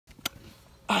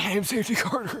I am Safety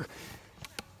Carter,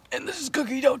 and this is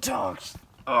Cookie Dough Talks.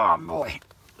 Oh boy.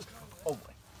 Oh boy.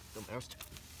 Don't bounce.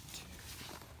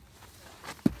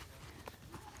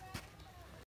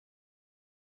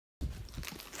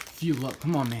 Fuel up.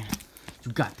 Come on, man.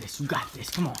 You got this. You got this.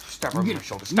 Come on. Step over my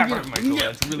shoulder. Step over my shoulder.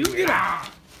 That's really weird.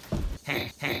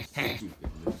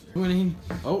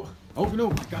 Oh, no.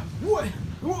 My God. What?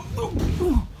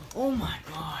 Oh my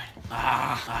God.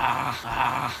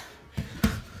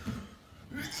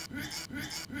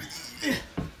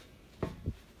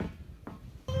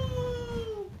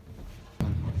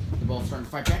 The ball's starting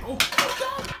to fight back. Oh,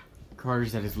 God.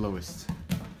 Carter's at his lowest.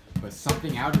 But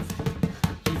something out of it.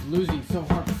 He's losing so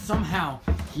hard, but somehow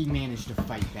he managed to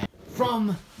fight back.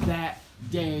 From that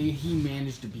day, he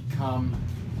managed to become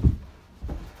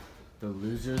the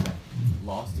loser that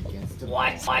lost against him.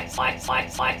 What?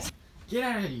 Get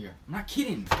out of here. I'm not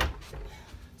kidding.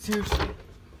 Seriously.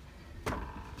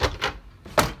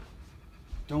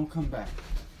 Don't come back.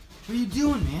 What are you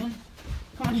doing, man?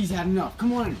 Come on, he's had enough.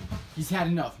 Come on. He's had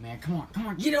enough, man. Come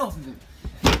on. Get off of him.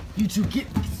 You two, get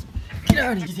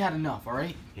out of here. He's had enough,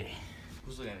 alright? Yeah.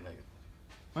 Who's looking at me like that?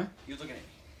 What? He was looking at me.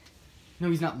 No,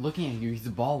 he's not looking at you. He's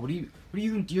a ball.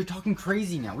 You're talking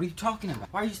crazy now. What are you talking about?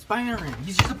 Why are you spying on him?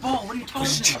 He's just a ball. What are you talking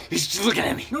about? He's just looking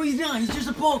at me. No, he's not. He's just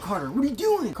a ball, Carter. What are you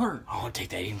doing, Carter? I want to take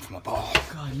that aim from a ball.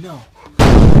 God, no.